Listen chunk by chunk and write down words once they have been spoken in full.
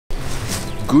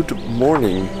Good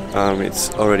morning. It's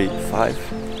already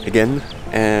 5 again,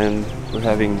 and we're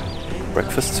having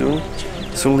breakfast soon.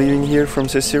 Soon leaving here from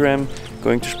Sesirem,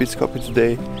 going to Spitzkoppe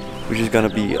today, which is gonna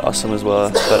be awesome as well,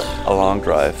 but a long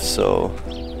drive, so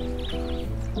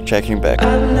checking back.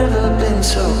 I've never been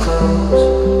so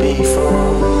close before.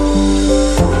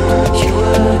 You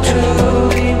were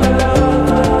truly mine.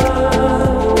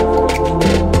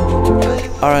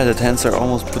 Alright, the tents are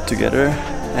almost put together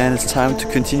and it's time to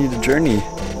continue the journey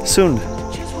soon.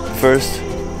 First,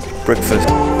 breakfast.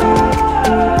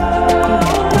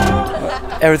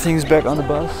 Everything's back on the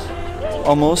bus,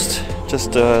 almost.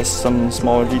 Just some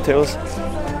small details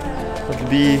have to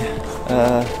be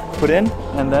put in,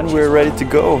 and then we're ready to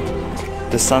go.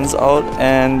 The sun's out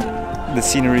and the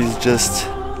scenery is just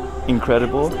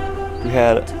incredible. We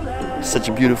had such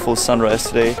a beautiful sunrise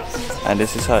today, and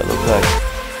this is how it looked like.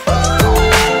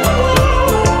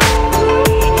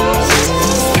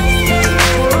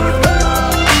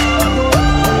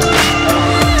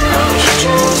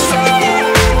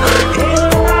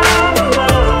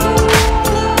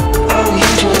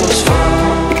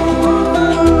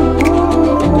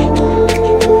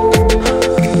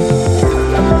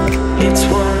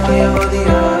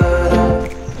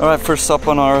 Alright, first stop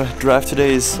on our drive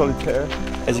today is Solitaire,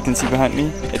 as you can see behind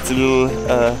me. It's a little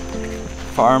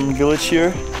farm village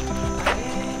here,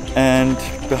 and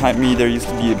behind me there used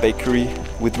to be a bakery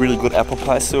with really good apple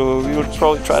pie, so we will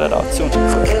probably try that out soon.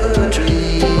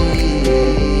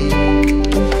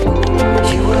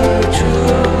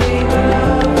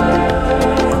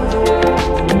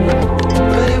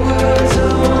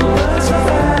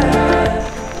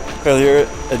 Well, here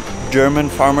a German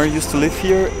farmer used to live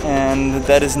here, and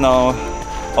that is now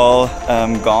all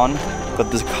gone, but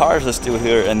the cars are still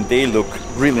here and they look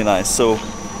really nice, so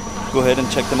go ahead and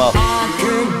check them out.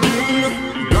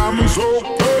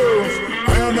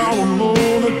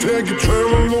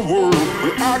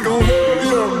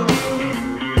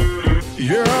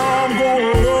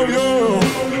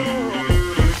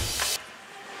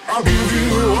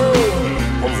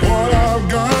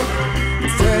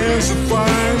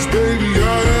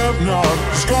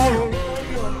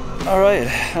 Alright,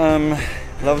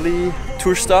 lovely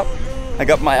tour stop. I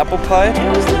got my apple pie.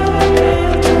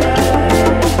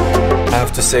 I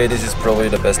have to say this is probably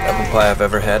the best apple pie I've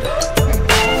ever had.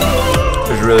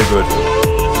 It's really good.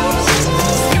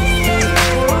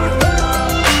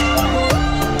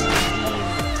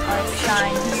 Let's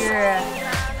shine here.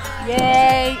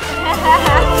 Yay!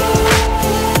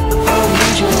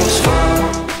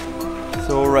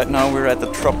 So right now we're at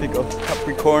the Tropic of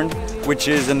Capricorn, which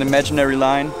is an imaginary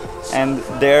line, and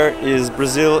there is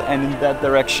Brazil, and in that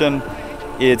direction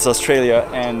it's Australia,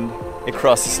 and it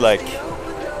crosses like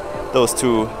those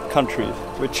two countries,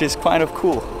 which is kind of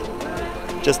cool.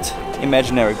 Just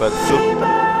imaginary, but still.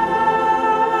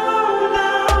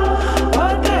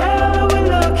 What the hell are we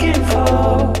looking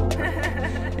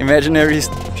for? Imaginary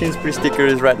Chinsbury sticker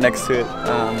is right next to it,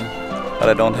 but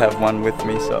I don't have one with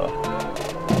me, so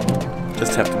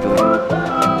just have to do it.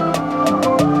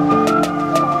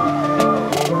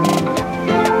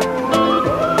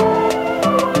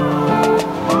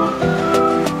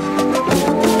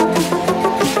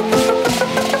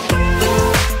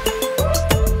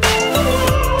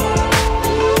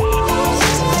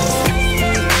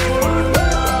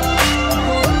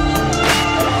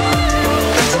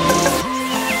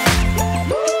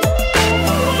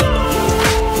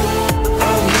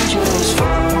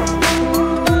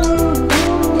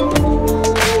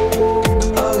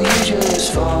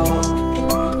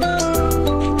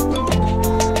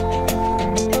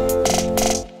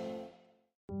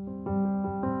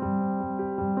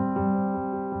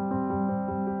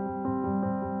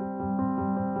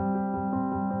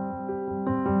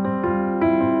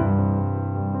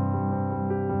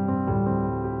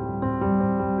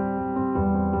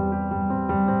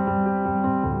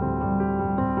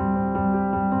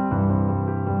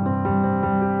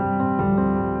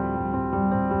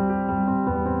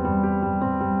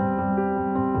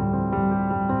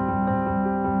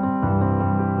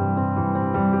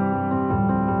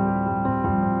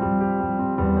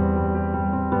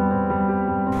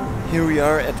 Here we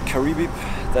are at Caribip.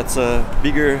 That's a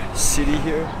bigger city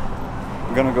here.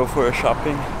 I'm gonna go for a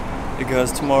shopping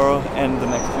because tomorrow and the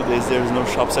next few days there's no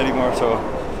shops anymore, so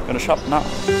I'm gonna shop now.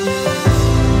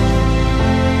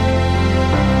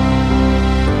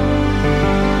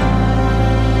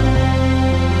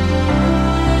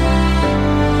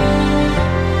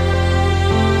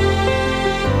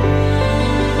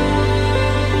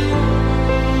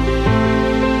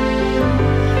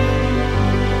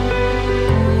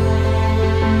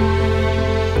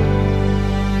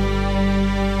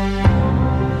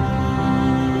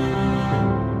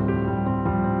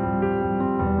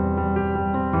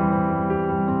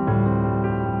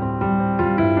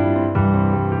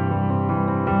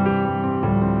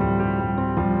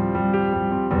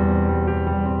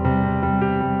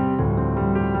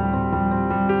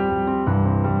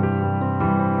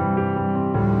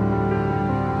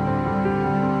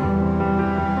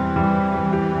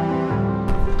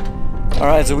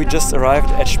 Alright, so we just arrived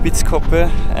at Spitzkoppe,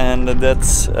 and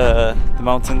that's the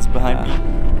mountains behind me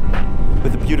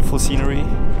with the beautiful scenery.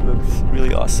 Looks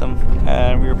really awesome.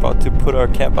 And we're about to put our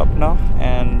cap up now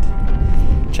and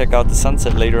check out the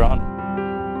sunset later on.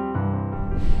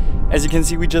 As you can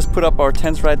see, we just put up our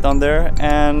tents right down there,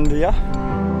 and yeah,